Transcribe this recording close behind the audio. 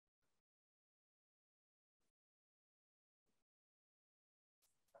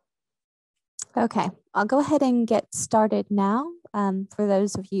Okay, I'll go ahead and get started now. For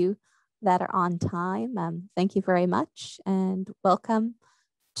those of you that are on time, thank you very much and welcome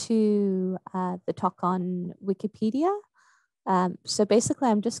to the talk on Wikipedia. So basically,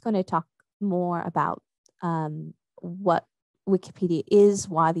 I'm just going to talk more about what Wikipedia is,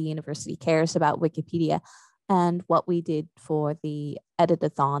 why the university cares about Wikipedia, and what we did for the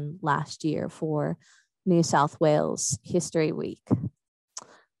Edit-a-thon last year for New South Wales History Week.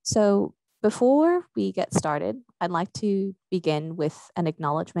 So before we get started, I'd like to begin with an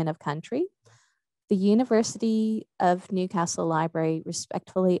acknowledgement of country. The University of Newcastle Library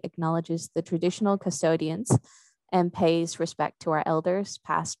respectfully acknowledges the traditional custodians and pays respect to our elders,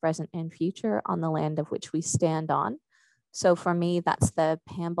 past, present, and future, on the land of which we stand on. So for me, that's the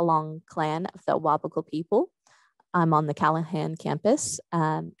Pambalong clan of the Wabagal people. I'm on the Callahan campus.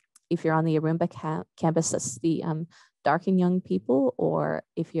 If you're on the Aroomba campus, that's the Darkin Young people, or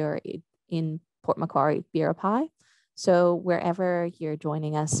if you're in Port Macquarie, Biripi. So wherever you're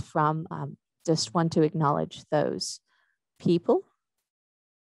joining us from, just want to acknowledge those people.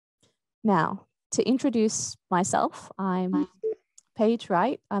 Now, to introduce myself, I'm Paige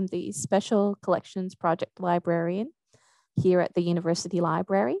Wright. I'm the Special Collections Project Librarian here at the University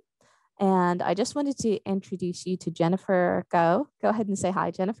Library. And I just wanted to introduce you to Jennifer Go. Go ahead and say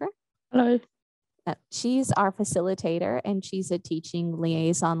hi, Jennifer. Hello. She's our facilitator and she's a teaching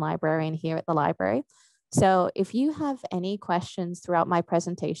liaison librarian here at the library. So if you have any questions throughout my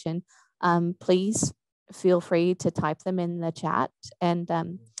presentation, please feel free to type them in the chat,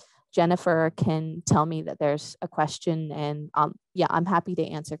 and Jennifer can tell me that there's a question, and yeah, I'm happy to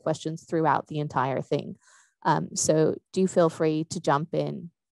answer questions throughout the entire thing. So do feel free to jump in.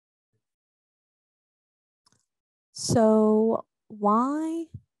 So why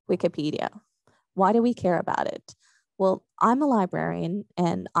Wikipedia? Why do we care about it? Well, I'm a librarian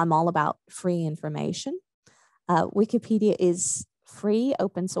and I'm all about free information. Wikipedia is free,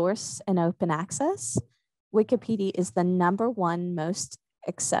 open source, and open access. Wikipedia is the #1 most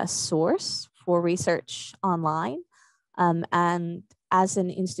accessed source for research online. And as an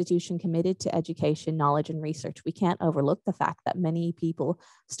institution committed to education, knowledge, and research, we can't overlook the fact that many people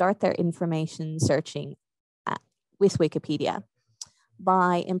start their information searching with Wikipedia.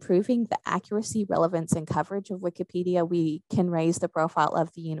 By improving the accuracy, relevance, and coverage of Wikipedia, we can raise the profile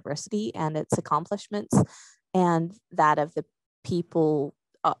of the university and its accomplishments, and that of the people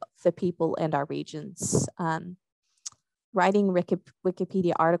and our regions. Writing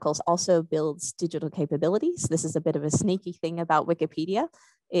Wikipedia articles also builds digital capabilities. This is a bit of a sneaky thing about Wikipedia.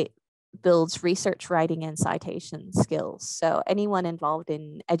 It builds research, writing, and citation skills. So anyone involved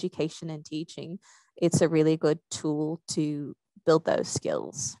in education and teaching, it's a really good tool to build those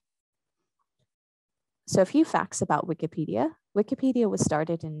skills. So a few facts about Wikipedia. Wikipedia was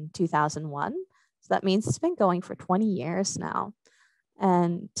started in 2001. So that means it's been going for 20 years now.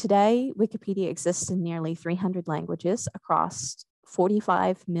 And today, Wikipedia exists in nearly 300 languages across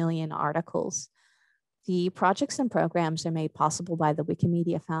 45 million articles. The projects and programs are made possible by the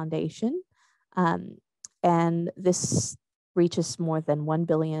Wikimedia Foundation. And this reaches more than 1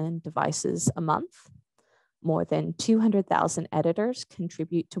 billion devices a month. More than 200,000 editors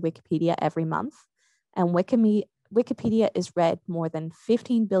contribute to Wikipedia every month, and Wikipedia is read more than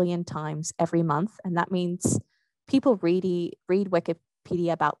 15 billion times every month, and that means people read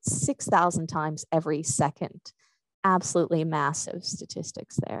Wikipedia about 6,000 times every second. Absolutely massive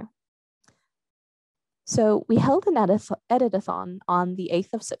statistics there. So we held an edit-a-thon on the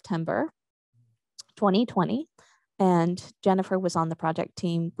 8th of September, 2020. And Jennifer was on the project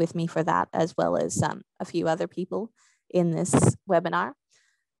team with me for that, as well as a few other people in this webinar.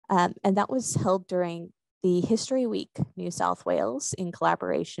 And that was held during the History Week New South Wales in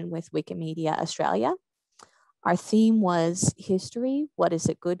collaboration with Wikimedia Australia. Our theme was history, what is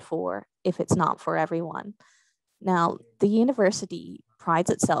it good for if it's not for everyone? Now, the university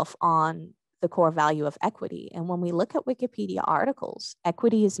prides itself on the core value of equity. And when we look at Wikipedia articles,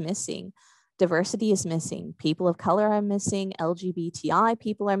 equity is missing. Diversity is missing, people of color are missing, LGBTI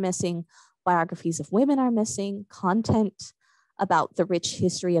people are missing, biographies of women are missing, content about the rich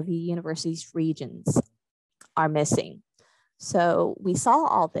history of the university's regions are missing. So we saw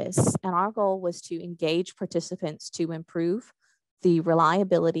all this, and our goal was to engage participants to improve the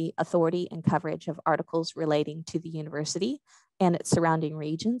reliability, authority, and coverage of articles relating to the university and its surrounding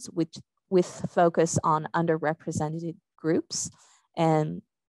regions, with focus on underrepresented groups, and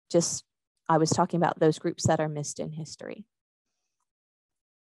just I was talking about those groups that are missed in history.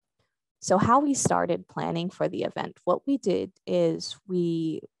 So how we started planning for the event, what we did is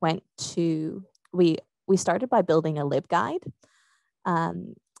we started by building a LibGuide.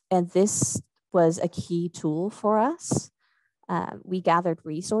 And this was a key tool for us. We gathered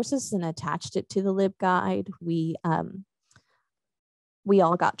resources and attached it to the LibGuide. We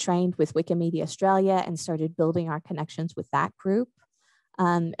all got trained with Wikimedia Australia and started building our connections with that group.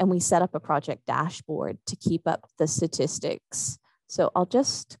 And we set up a project dashboard to keep up the statistics. So I'll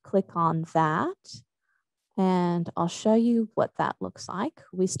just click on that and I'll show you what that looks like.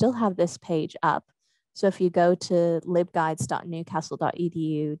 We still have this page up. So if you go to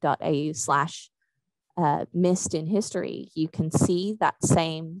libguides.newcastle.edu.au/missed in history, you can see that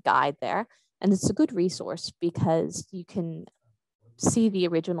same guide there. And it's a good resource because you can see the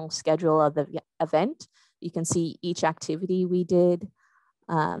original schedule of the event. You can see each activity we did.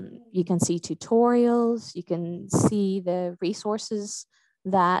 You can see tutorials. You can see the resources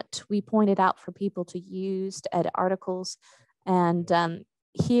that we pointed out for people to use to edit articles. And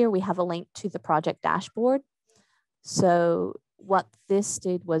here we have a link to the project dashboard. So what this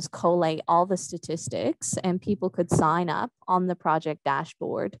did was collate all the statistics and people could sign up on the project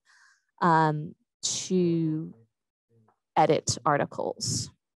dashboard to edit articles.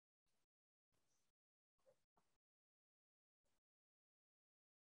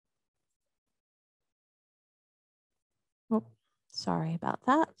 Oh, sorry about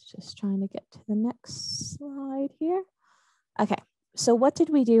that. Just trying to get to the next slide here. Okay, so what did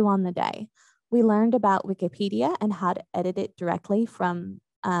we do on the day? We learned about Wikipedia and how to edit it directly from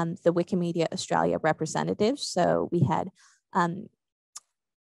the Wikimedia Australia representatives. So we had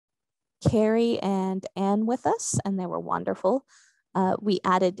Carrie and Anne with us, and they were wonderful. We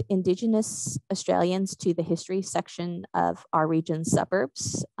added Indigenous Australians to the history section of our region's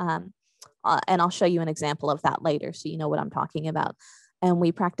suburbs. And I'll show you an example of that later so you know what I'm talking about. And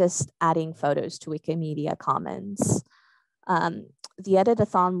we practiced adding photos to Wikimedia Commons. The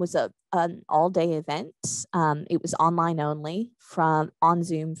Edit-a-thon was an all-day event. It was online only on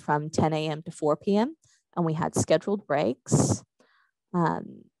Zoom from 10 a.m. to 4 p.m. And we had scheduled breaks.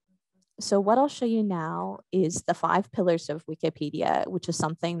 So what I'll show you now is the 5 pillars of Wikipedia, which is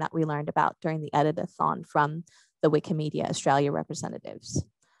something that we learned about during the Edit-a-thon from the Wikimedia Australia representatives.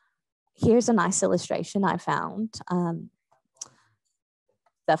 Here's a nice illustration I found.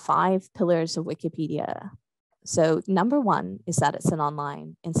 The 5 pillars of Wikipedia. So number 1 is that it's an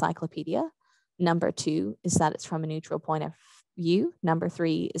online encyclopedia. Number 2 is that it's from a neutral point of view. Number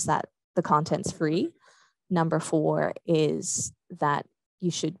 3 is that the content's free. Number 4 is that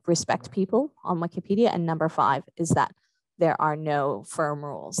you should respect people on Wikipedia. And number 5 is that there are no firm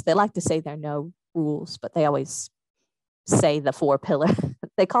rules. They like to say there are no rules, but they always say the 4 pillars.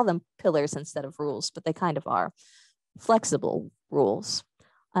 They call them pillars instead of rules, but they kind of are flexible rules.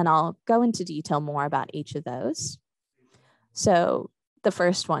 And I'll go into detail more about each of those. So the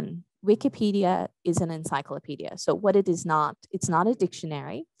first one, Wikipedia is an encyclopedia. So what it is not, it's not a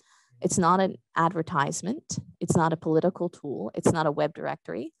dictionary. It's not an advertisement. It's not a political tool. It's not a web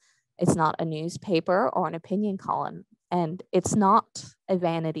directory. It's not a newspaper or an opinion column. And it's not a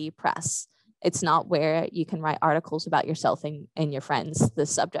vanity press. It's not where you can write articles about yourself and your friends. The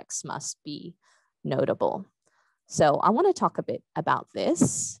subjects must be notable. So I want to talk a bit about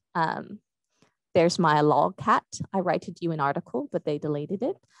this. There's my log cat. I wrote you an article, but they deleted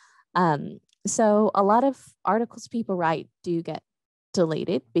it. So a lot of articles people write do get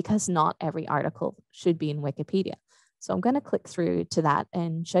deleted because not every article should be in Wikipedia. So I'm going to click through to that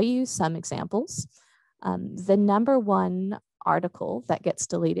and show you some examples. The number 1 article that gets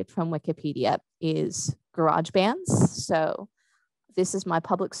deleted from Wikipedia is garage bands. So this is my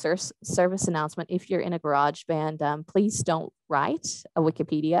public service announcement. If you're in a garage band, please don't write a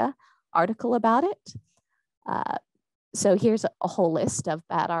Wikipedia article about it. So here's a whole list of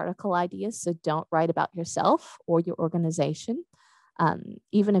bad article ideas. So don't write about yourself or your organization.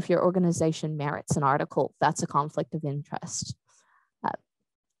 Even if your organization merits an article, that's a conflict of interest.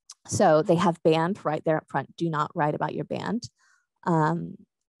 So they have banned right there up front. Do not write about your band.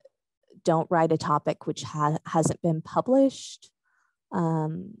 Don't write a topic which hasn't been published.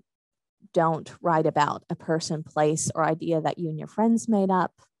 Don't write about a person, place, or idea that you and your friends made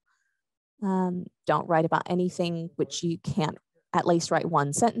up. Don't write about anything which you can't at least write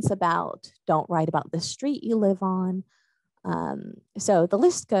 1 sentence about. Don't write about the street you live on. So the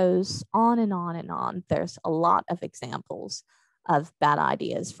list goes on and on and on. There's a lot of examples of bad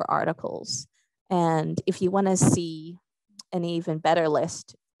ideas for articles. And if you want to see an even better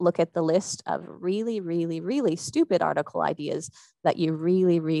list, look at the list of really, really, really stupid article ideas that you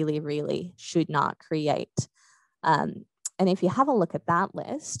really, really, really should not create. And if you have a look at that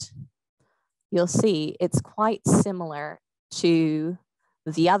list, you'll see it's quite similar to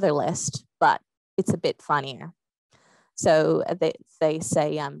the other list, but it's a bit funnier. So they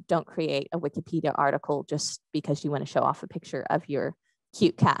say, don't create a Wikipedia article just because you want to show off a picture of your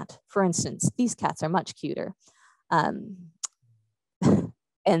cute cat. For instance, these cats are much cuter. And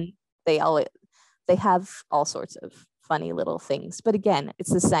they have all sorts of funny little things. But again,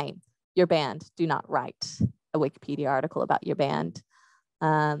 it's the same. Your band, do not write a Wikipedia article about your band.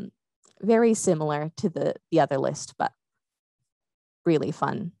 Very similar to the other list, but really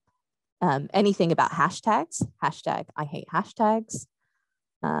fun. Anything about hashtags, hashtag I hate hashtags.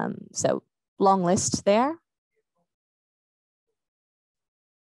 So long list there.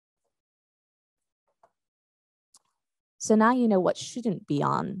 So now you know what shouldn't be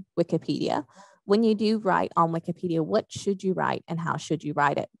on Wikipedia. When you do write on Wikipedia, what should you write and how should you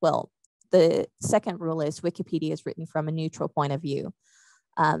write it? Well, the second rule is Wikipedia is written from a neutral point of view.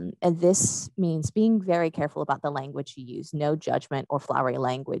 And this means being very careful about the language you use, no judgment or flowery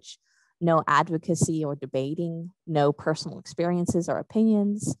language, no advocacy or debating, no personal experiences or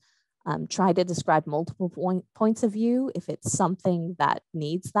opinions. Try to describe multiple points of view if it's something that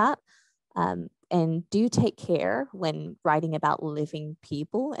needs that. And do take care when writing about living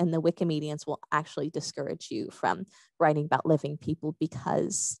people, and the Wikimedians will actually discourage you from writing about living people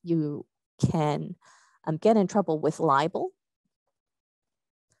because you can get in trouble with libel.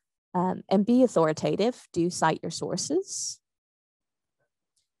 And be authoritative, do cite your sources.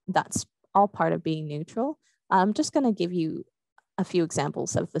 That's all part of being neutral. I'm just going to give you a few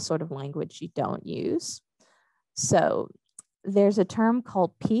examples of the sort of language you don't use. So there's a term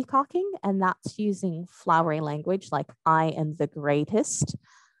called peacocking, and that's using flowery language like I am the greatest.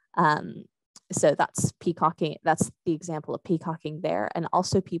 So that's peacocking. That's the example of peacocking there. And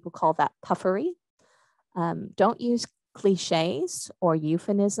also people call that puffery. Don't use cliches or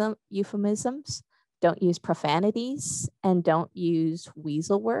euphemisms. Don't use profanities, and don't use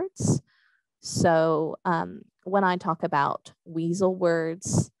weasel words. So when I talk about weasel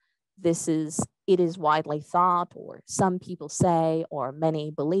words, it is widely thought, or some people say, or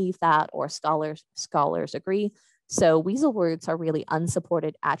many believe that, or scholars agree. So weasel words are really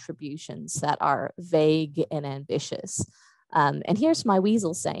unsupported attributions that are vague and ambitious. And here's my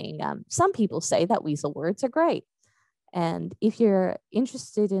weasel saying, some people say that weasel words are great. And if you're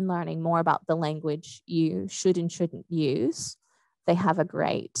interested in learning more about the language you should and shouldn't use, they have a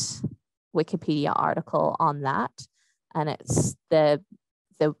great Wikipedia article on that. And it's the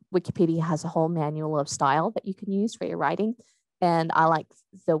Wikipedia has a whole manual of style that you can use for your writing. And I like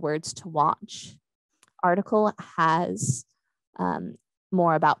the words to watch article has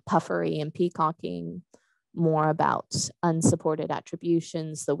more about puffery and peacocking, more about unsupported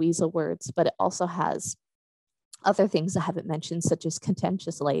attributions, the weasel words, but it also has other things I haven't mentioned, such as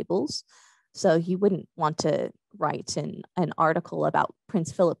contentious labels. So you wouldn't want to write an article about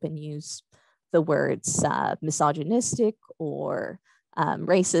Prince Philip and use the words misogynistic or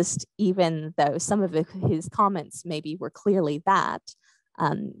racist, even though some of his comments maybe were clearly that.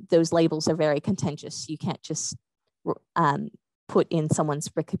 Those labels are very contentious. You can't just put in someone's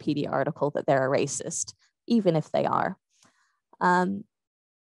Wikipedia article that they're a racist, even if they are.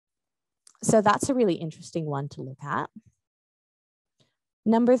 So that's a really interesting one to look at.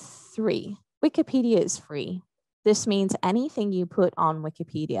 Number 3, Wikipedia is free. This means anything you put on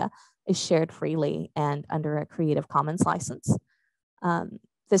Wikipedia is shared freely and under a Creative Commons license.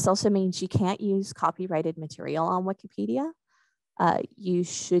 This also means you can't use copyrighted material on Wikipedia. You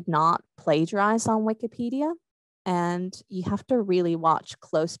should not plagiarize on Wikipedia, and you have to really watch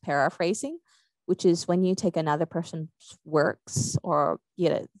close paraphrasing, which is when you take another person's works or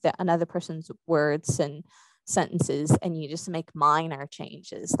another person's words and sentences and you just make minor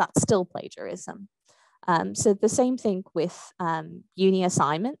changes. That's still plagiarism. So the same thing with uni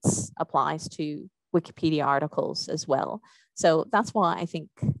assignments applies to Wikipedia articles as well. So that's why I think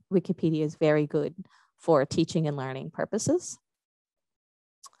Wikipedia is very good for teaching and learning purposes.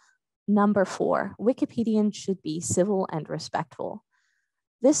 Number 4, Wikipedians should be civil and respectful.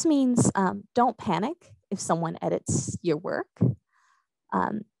 This means don't panic if someone edits your work.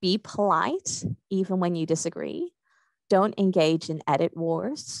 Be polite even when you disagree. Don't engage in edit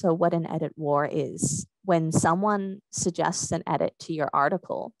wars. So what an edit war is, when someone suggests an edit to your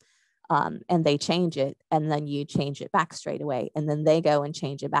article and they change it, and then you change it back straight away, and then they go and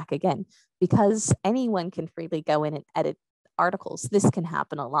change it back again. Because anyone can freely go in and edit articles, this can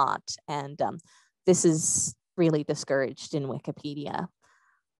happen a lot. And this is really discouraged in Wikipedia.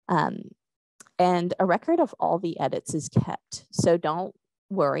 And a record of all the edits is kept. So don't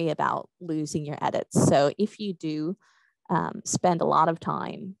worry about losing your edits. So if you do spend a lot of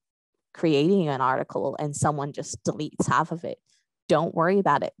time creating an article and someone just deletes half of it, don't worry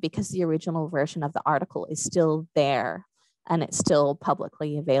about it, because the original version of the article is still there and it's still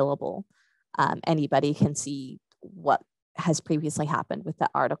publicly available. Anybody can see what has previously happened with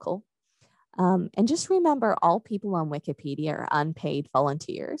that article. And just remember, all people on Wikipedia are unpaid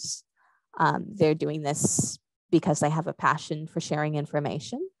volunteers. They're doing this because they have a passion for sharing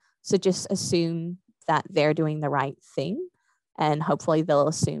information. So just assume that they're doing the right thing, and hopefully they'll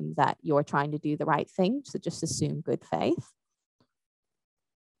assume that you're trying to do the right thing. So just assume good faith.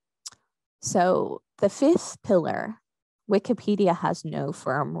 So the fifth pillar, Wikipedia has no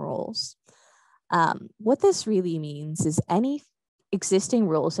firm rules. What this really means is any existing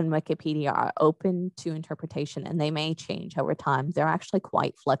rules in Wikipedia are open to interpretation, and they may change over time. They're actually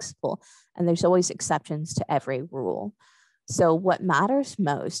quite flexible, and there's always exceptions to every rule. So what matters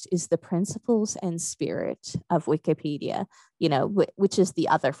most is the principles and spirit of Wikipedia, which is the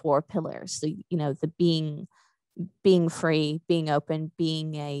other four pillars. So, the being free, being open,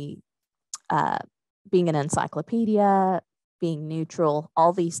 being an encyclopedia, being neutral.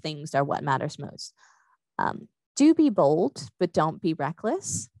 All these things are what matters most. Do be bold, but don't be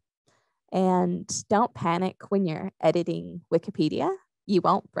reckless. And don't panic when you're editing Wikipedia. You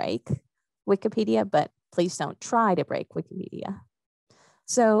won't break Wikipedia, but please don't try to break Wikipedia.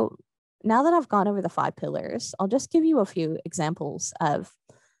 So now that I've gone over the 5 pillars, I'll just give you a few examples of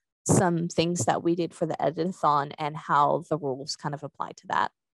some things that we did for the Edit-a-thon and how the rules kind of apply to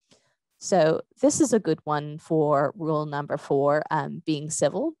that. So this is a good one for rule number 4, being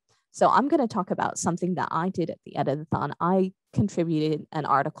civil. So I'm going to talk about something that I did at the Edit-a-thon. I contributed an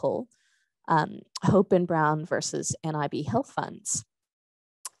article, Hope and Brown versus NIB Health Funds.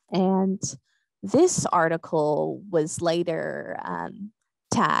 And this article was later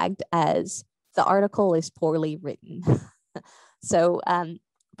tagged as the article is poorly written. So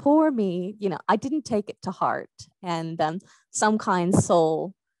poor me, I didn't take it to heart. And some kind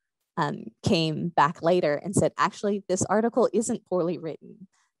soul came back later and said, actually, this article isn't poorly written.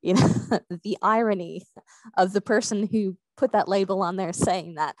 The irony of the person who put that label on there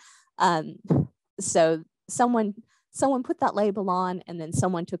saying that. So someone put that label on, and then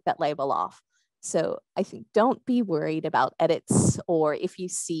someone took that label off. So I think don't be worried about edits, or if you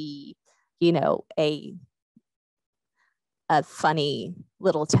see, a funny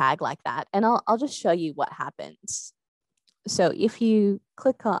little tag like that. And I'll just show you what happens. So if you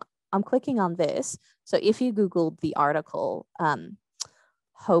click on, I'm clicking on this. So if you Googled the article,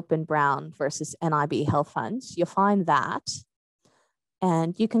 Hope and Brown versus NIB Health Funds, you'll find that.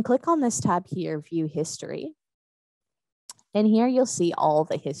 And you can click on this tab here, View History. And here you'll see all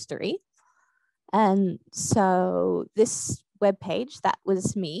the history. And so this web page, that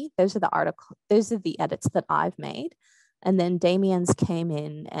was me. Those are the edits that I've made. And then Damien's came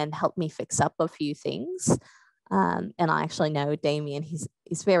in and helped me fix up a few things. And I actually know Damien,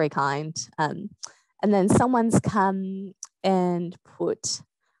 he's very kind. And then someone's come and put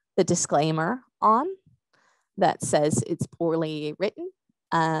the disclaimer on that says it's poorly written.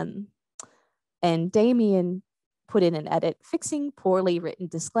 And Damien put in an edit, fixing poorly written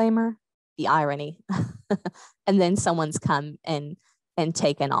disclaimer, the irony. And then someone's come and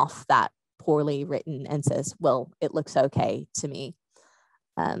taken off that poorly written and says, well, it looks okay to me.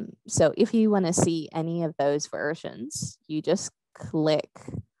 So if you want to see any of those versions, you just click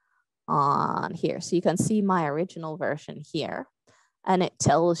on here. So you can see my original version here, and it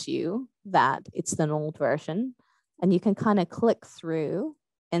tells you that it's an old version, and you can kind of click through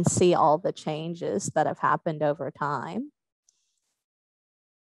and see all the changes that have happened over time.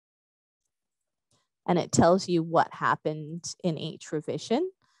 And it tells you what happened in each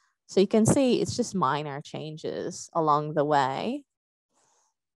revision. So you can see it's just minor changes along the way.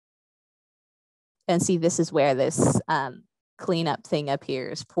 And see, this is where this cleanup thing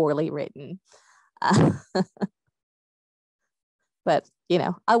appears, poorly written. But,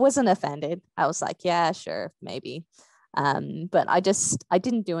 I wasn't offended. I was like, yeah, sure, maybe. But I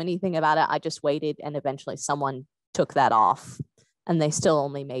didn't do anything about it. I just waited, and eventually someone took that off, and they still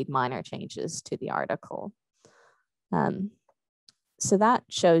only made minor changes to the article. So that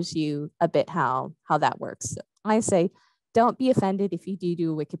shows you a bit how that works. I say, don't be offended if you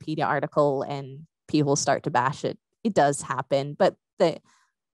do a Wikipedia article and people start to bash it. It does happen, but the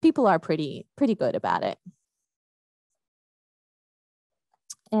people are pretty good about it.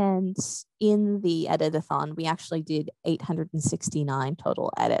 And in the Edit-a-thon, we actually did 869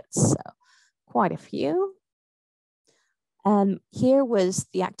 total edits, so quite a few. Here was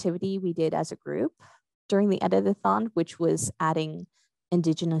the activity we did as a group during the Edit-a-thon, which was adding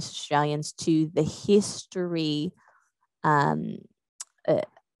Indigenous Australians to the history. They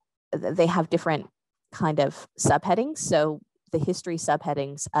have different kind of subheadings. So the history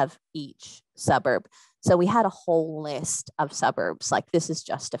subheadings of each suburb. So we had a whole list of suburbs. Like this is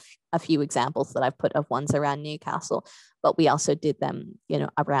just a few examples that I've put of ones around Newcastle, but we also did them, you know,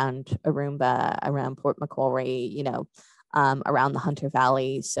 around Aroomba, around Port Macquarie, you know, around the Hunter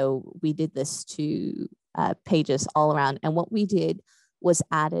Valley. So we did this to pages all around. And what we did was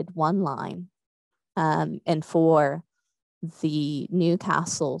added one line. And for the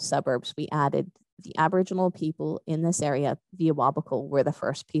Newcastle suburbs, we added the Aboriginal people in this area via Wabakal were the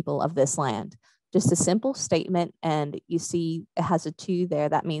first people of this land. Just a simple statement. And you see it has a 2 there.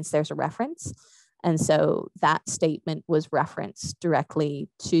 That means there's a reference. And so that statement was referenced directly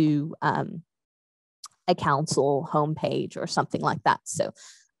to a council homepage or something like that. So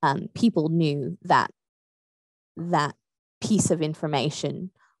people knew that that piece of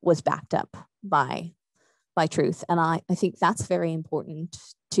information was backed up by truth. And I think that's very important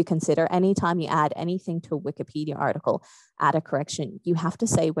to consider. Anytime you add anything to a Wikipedia article, add a correction, you have to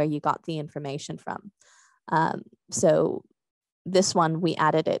say where you got the information from. So this one, we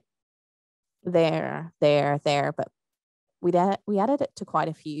added it there, but we added it to quite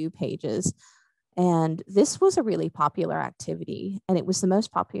a few pages. And this was a really popular activity, and it was the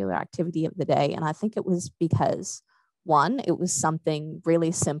most popular activity of the day. And I think it was because, one, it was something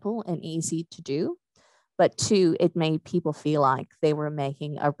really simple and easy to do, but 2, it made people feel like they were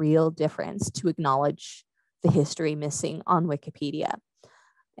making a real difference to acknowledge the history missing on Wikipedia.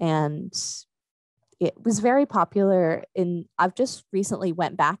 And it was very popular. I've just recently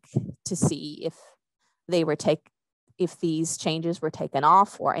went back to see if these changes were taken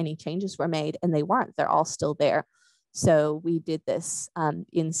off or any changes were made, and they weren't. They're all still there. So we did this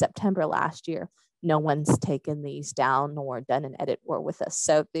in September last year. No one's taken these down or done an edit war with us.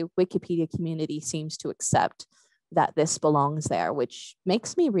 So the Wikipedia community seems to accept that this belongs there, which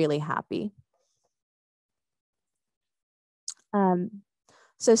makes me really happy.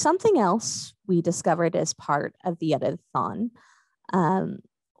 So something else we discovered as part of the Edit-a-thon,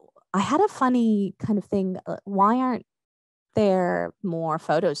 I had a funny kind of thing. Why aren't there more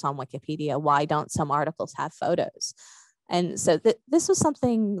photos on Wikipedia? Why don't some articles have photos? And so this was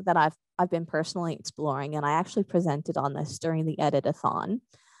something that I've been personally exploring, and I actually presented on this during the Edit-a-thon.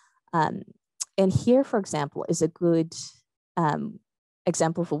 And here, for example, is a good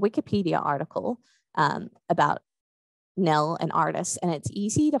example of a Wikipedia article about Nell, an artist, and it's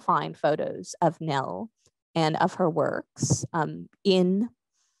easy to find photos of Nell and of her works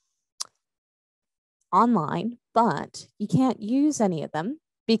online, but you can't use any of them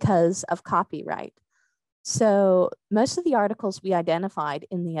because of copyright. So most of the articles we identified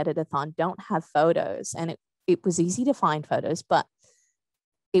in the Edit-a-thon don't have photos, and it was easy to find photos, but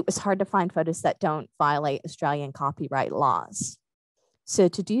it was hard to find photos that don't violate Australian copyright laws. So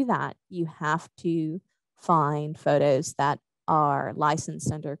to do that, you have to find photos that are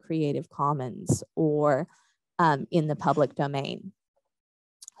licensed under Creative Commons or in the public domain.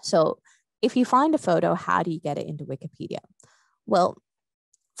 So if you find a photo, how do you get it into Wikipedia? Well,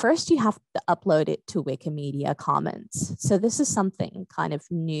 first you have to upload it to Wikimedia Commons. So this is something kind of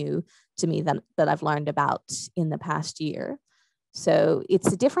new to me that I've learned about in the past year. So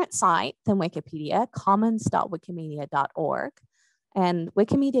it's a different site than Wikipedia, commons.wikimedia.org. And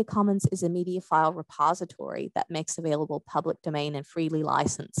Wikimedia Commons is a media file repository that makes available public domain and freely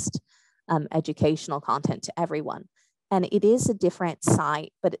licensed educational content to everyone. And it is a different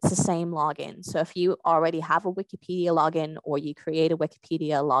site, but it's the same login. So if you already have a Wikipedia login or you create a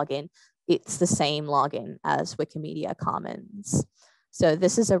Wikipedia login, it's the same login as Wikimedia Commons. So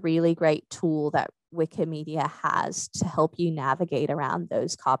this is a really great tool that Wikimedia has to help you navigate around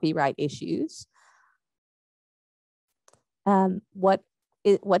those copyright issues. What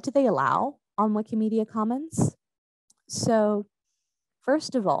do they allow on Wikimedia Commons? So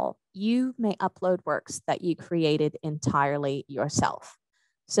first of all, you may upload works that you created entirely yourself.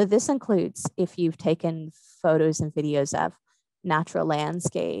 So this includes if you've taken photos and videos of natural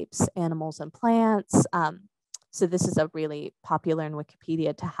landscapes, animals and plants. So this is a really popular in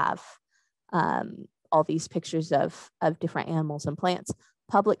Wikipedia to have all these pictures of different animals and plants,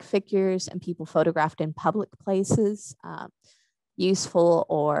 public figures and people photographed in public places, useful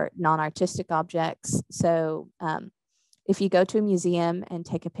or non-artistic objects. So if you go to a museum and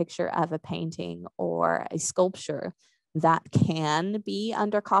take a picture of a painting or a sculpture, that can be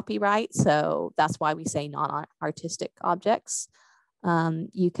under copyright. So that's why we say non-artistic objects.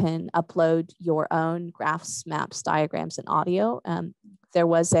 You can upload your own graphs, maps, diagrams, and audio. There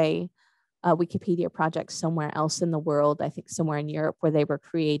was a Wikipedia project somewhere else in the world, I think somewhere in Europe, where they were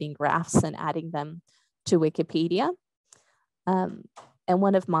creating graphs and adding them to Wikipedia. And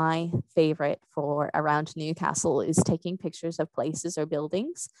one of my favorite for around Newcastle is taking pictures of places or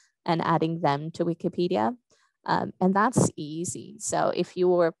buildings and adding them to Wikipedia. And that's easy. So if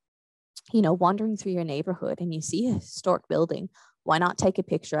you're, wandering through your neighborhood and you see a historic building, why not take a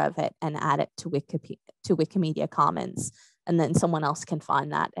picture of it and add it to Wikimedia Commons? And then someone else can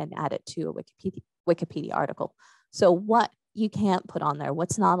find that and add it to a Wikipedia article. So what you can't put on there,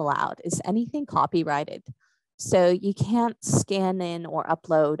 what's not allowed, is anything copyrighted. So you can't scan in or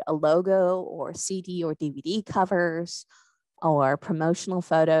upload a logo or CD or DVD covers or promotional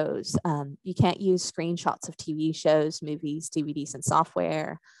photos. You can't use screenshots of TV shows, movies, DVDs, and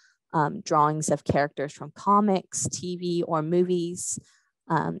software, drawings of characters from comics, TV, or movies,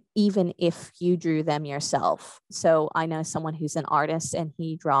 even if you drew them yourself. So I know someone who's an artist and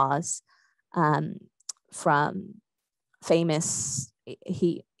he draws from famous,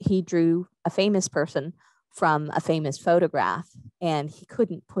 he drew a famous person from a famous photograph, and he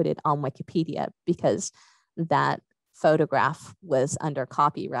couldn't put it on Wikipedia because that photograph was under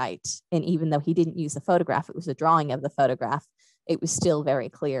copyright. And even though he didn't use the photograph, it was a drawing of the photograph, it was still very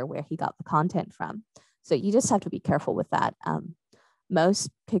clear where he got the content from. So you just have to be careful with that. Most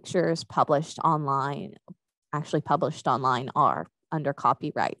pictures published online are under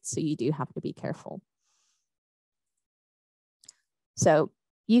copyright. So you do have to be careful. So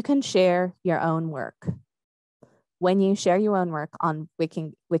you can share your own work. When you share your own work on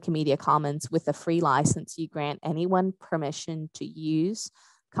Wikimedia Commons with a free license, you grant anyone permission to use,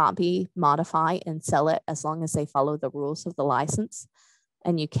 copy, modify, and sell it as long as they follow the rules of the license.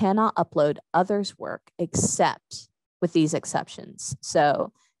 And you cannot upload others' work except with these exceptions.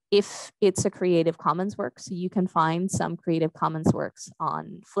 So if it's a Creative Commons work, so you can find some Creative Commons works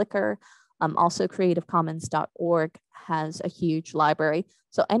on Flickr. Also, creativecommons.org has a huge library.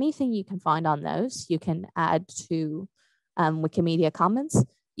 So anything you can find on those, you can add to Wikimedia Commons.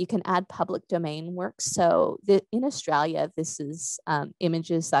 You can add public domain works. So in Australia, this is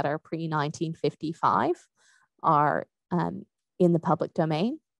images that are pre-1955 are in the public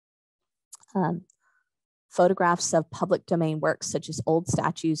domain. Photographs of public domain works, such as old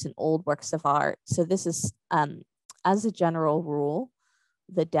statues and old works of art. So this is, as a general rule,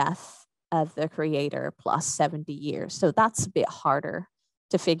 the death of the creator plus 70 years. So that's a bit harder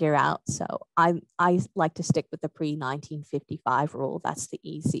to figure out. So I like to stick with the pre-1955 rule. That's the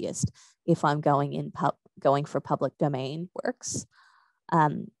easiest if I'm going for public domain works.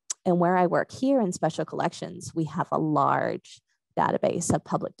 And where I work here in Special Collections, we have a large database of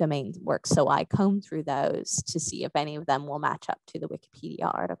public domain works. So I comb through those to see if any of them will match up to the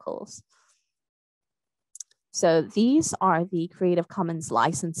Wikipedia articles. So these are the Creative Commons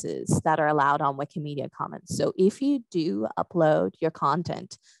licenses that are allowed on Wikimedia Commons. So if you do upload your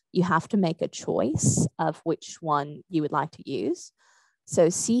content, you have to make a choice of which one you would like to use. So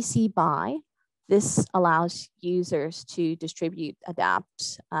CC BY, this allows users to distribute,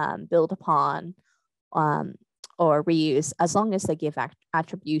 adapt, build upon, or reuse, as long as they give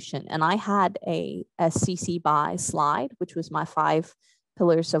attribution. And I had a CC BY slide, which was my 5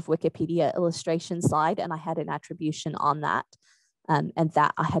 pillars of Wikipedia illustration slide, and I had an attribution on that, and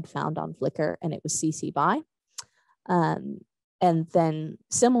that I had found on Flickr, and it was CC BY. And then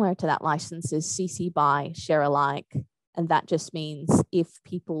similar to that license is CC BY share alike, and that just means if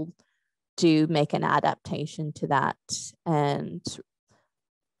people do make an adaptation to that and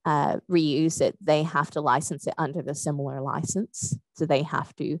reuse it, they have to license it under the similar license. So they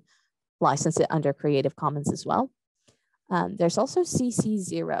have to license it under Creative Commons as well. There's also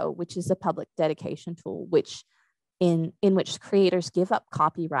CC0, which is a public dedication tool, which in which creators give up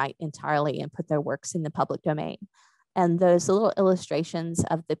copyright entirely and put their works in the public domain. And those little illustrations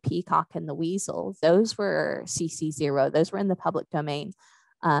of the peacock and the weasel, those were CC0, those were in the public domain.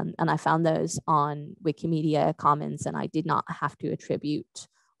 And I found those on Wikimedia Commons, and I did not have to attribute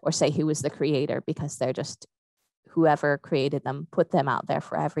or say who was the creator, because they're just, whoever created them put them out there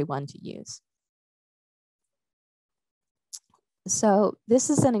for everyone to use. So this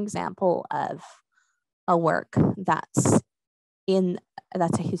is an example of a work that's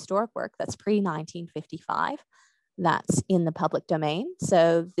a historic work that's pre-1955, that's in the public domain.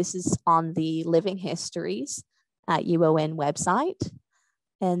 So this is on the Living Histories at UON website.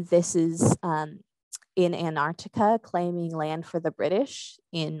 And this is in Antarctica, claiming land for the British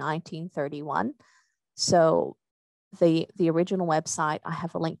in 1931. So the original website, I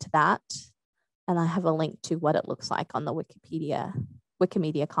have a link to that. And I have a link to what it looks like on the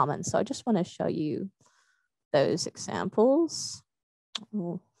Wikimedia Commons. So I just want to show you those examples.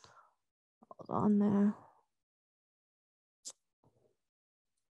 Oh, hold on there.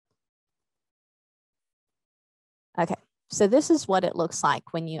 Okay, So this is what it looks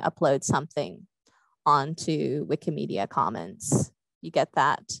like when you upload something onto Wikimedia Commons. You get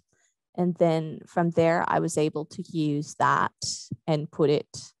that. And then from there, I was able to use that and put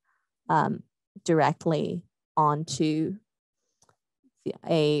it directly onto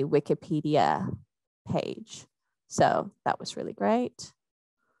a Wikipedia page. So that was really great.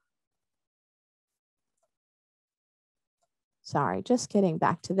 Sorry, just getting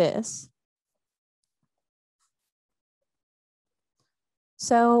back to this.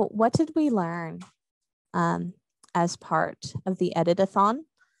 So what did we learn as part of the Edit-a-thon?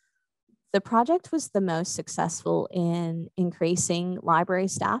 The project was the most successful in increasing library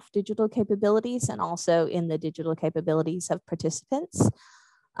staff digital capabilities and also in the digital capabilities of participants.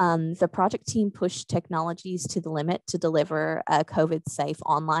 The project team pushed technologies to the limit to deliver a COVID-safe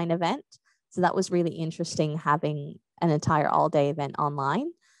online event. So that was really interesting, having an entire all-day event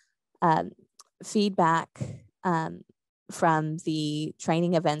online. Feedback from the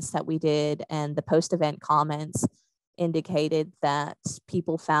training events that we did and the post-event comments indicated that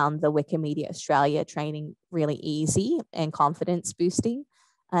people found the Wikimedia Australia training really easy and confidence boosting.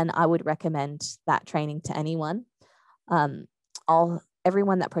 And I would recommend that training to anyone.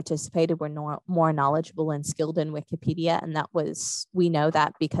 Everyone that participated were more knowledgeable and skilled in Wikipedia. And we know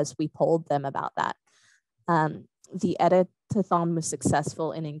that because we polled them about that. The Edit-a-thon was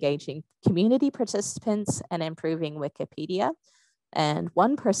successful in engaging community participants and improving Wikipedia. And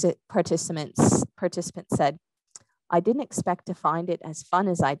one participant said, "I didn't expect to find it as fun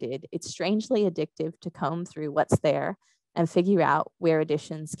as I did. It's strangely addictive to comb through what's there and figure out where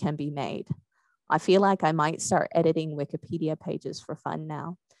additions can be made. I feel like I might start editing Wikipedia pages for fun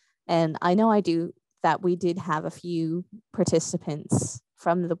now." And I know I do that. We did have a few participants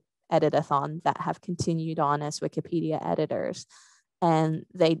from the Edit-a-thon that have continued on as Wikipedia editors, and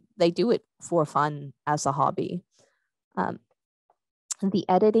they do it for fun as a hobby. The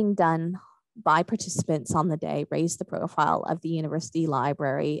editing done by participants on the day raised the profile of the university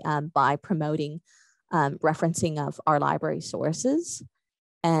library by promoting referencing of our library sources.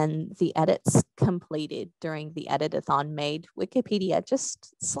 And the edits completed during the Edit-a-thon made Wikipedia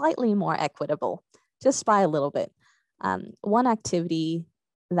just slightly more equitable, just by a little bit. One activity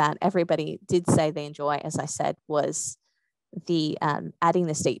that everybody did say they enjoy, as I said, was the adding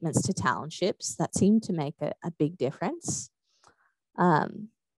the statements to townships. That seemed to make a big difference. In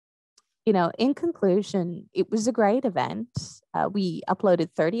conclusion, it was a great event. We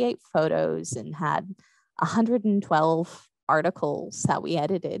uploaded 38 photos and had 112 articles that we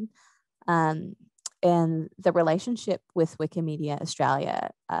edited. And the relationship with Wikimedia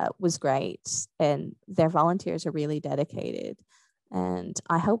Australia was great, and their volunteers are really dedicated. And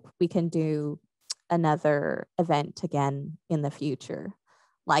I hope we can do another event again in the future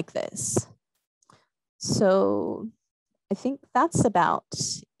like this. So I think that's about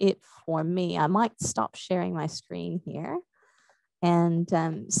it for me. I might stop sharing my screen here and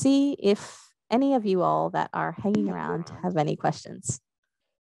see if any of you all that are hanging around have any questions.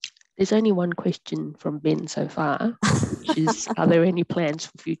 There's only one question from Ben so far, which is, are there any plans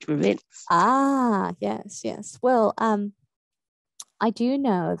for future events? Yes. Well, I do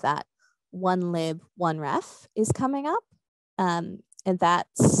know that One Lib, One Ref is coming up, and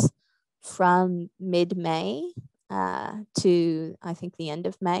that's from mid-May to, I think, the end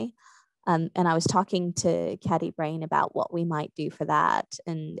of May. And I was talking to Caddy Brain about what we might do for that.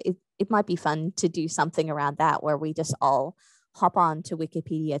 And it might be fun to do something around that where we just all hop on to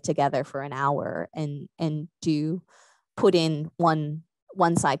Wikipedia together for an hour and do put in one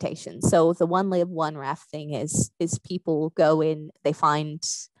citation. So the One Lib, One Ref thing is people go in, they find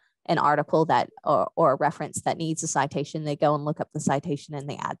an article that or a reference that needs a citation, they go and look up the citation and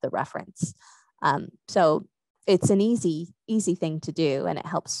they add the reference. So it's an easy thing to do, and it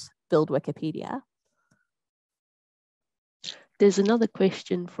helps build Wikipedia. There's another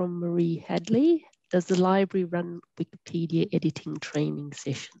question from Marie Hadley. Does the library run Wikipedia editing training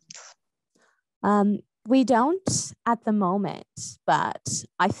sessions? We don't at the moment, but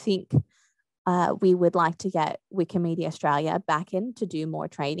I think we would like to get Wikimedia Australia back in to do more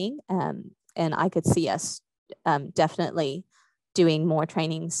training. And I could see us definitely doing more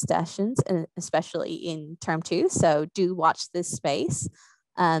training sessions, especially in term 2. So do watch this space.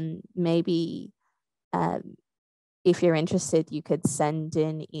 Maybe if you're interested, you could send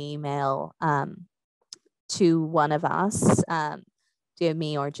an email to one of us, to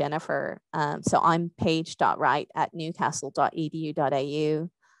me or Jennifer. So I'm paige.wright@newcastle.edu.au.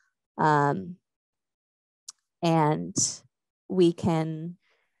 And we can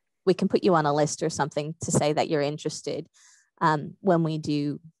put you on a list or something to say that you're interested when we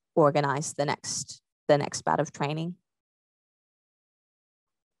do organize the next bout of training.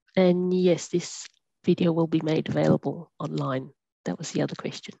 And yes, this video will be made available online. That was the other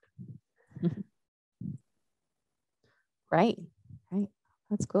question. Great.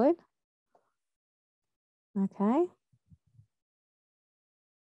 That's good. Okay.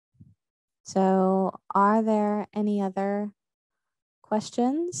 So are there any other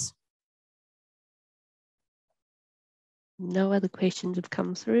questions? No other questions have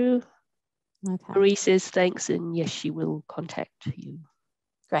come through. Okay. Marie says thanks, and yes, she will contact you.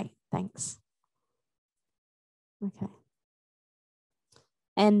 Great, thanks. Okay.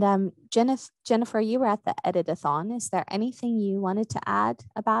 And Jennifer, you were at the Edit-a-thon. Is there anything you wanted to add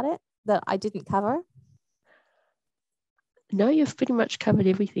about it that I didn't cover? No, you've pretty much covered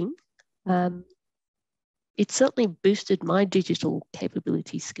everything. It certainly boosted my digital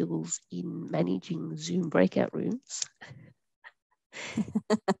capability skills in managing Zoom breakout rooms.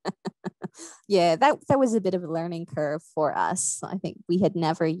 Yeah, that was a bit of a learning curve for us. I think we had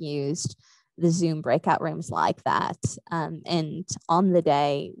never used the Zoom breakout rooms like that. And on the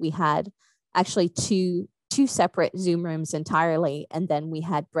day, we had actually two separate Zoom rooms entirely, and then we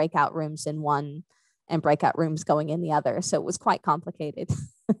had breakout rooms in one and breakout rooms going in the other. So it was quite complicated,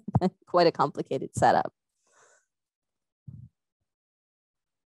 quite a complicated setup.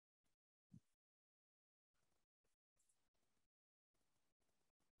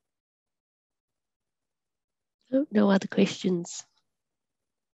 No other questions.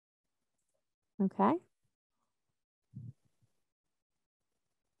 Okay.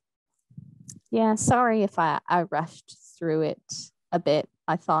 Yeah, sorry if I rushed through it a bit.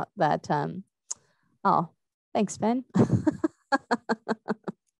 I thought that, oh, thanks, Ben.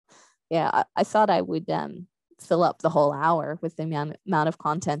 Yeah, I thought I would fill up the whole hour with the amount of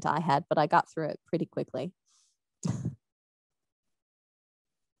content I had, but I got through it pretty quickly.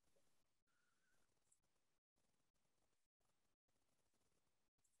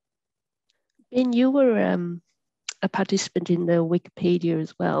 Ben, you were a participant in the Wikipedia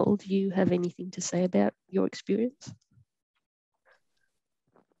as well. Do you have anything to say about your experience?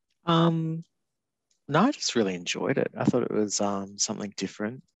 No, I just really enjoyed it. I thought it was something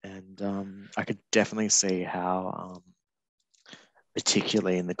different, and I could definitely see how,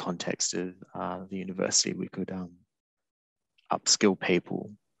 particularly in the context of the university, we could upskill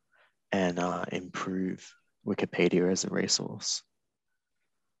people and improve Wikipedia as a resource.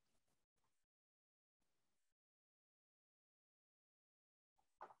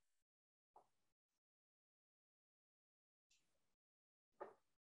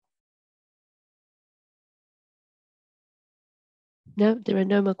 No, there are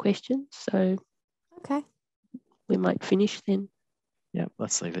no more questions, so Okay. we might finish then. Yeah,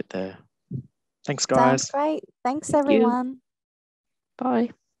 let's leave it there. Thanks, Sounds guys. great. Thanks, Thank you. everyone.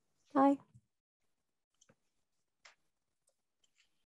 Bye. Bye.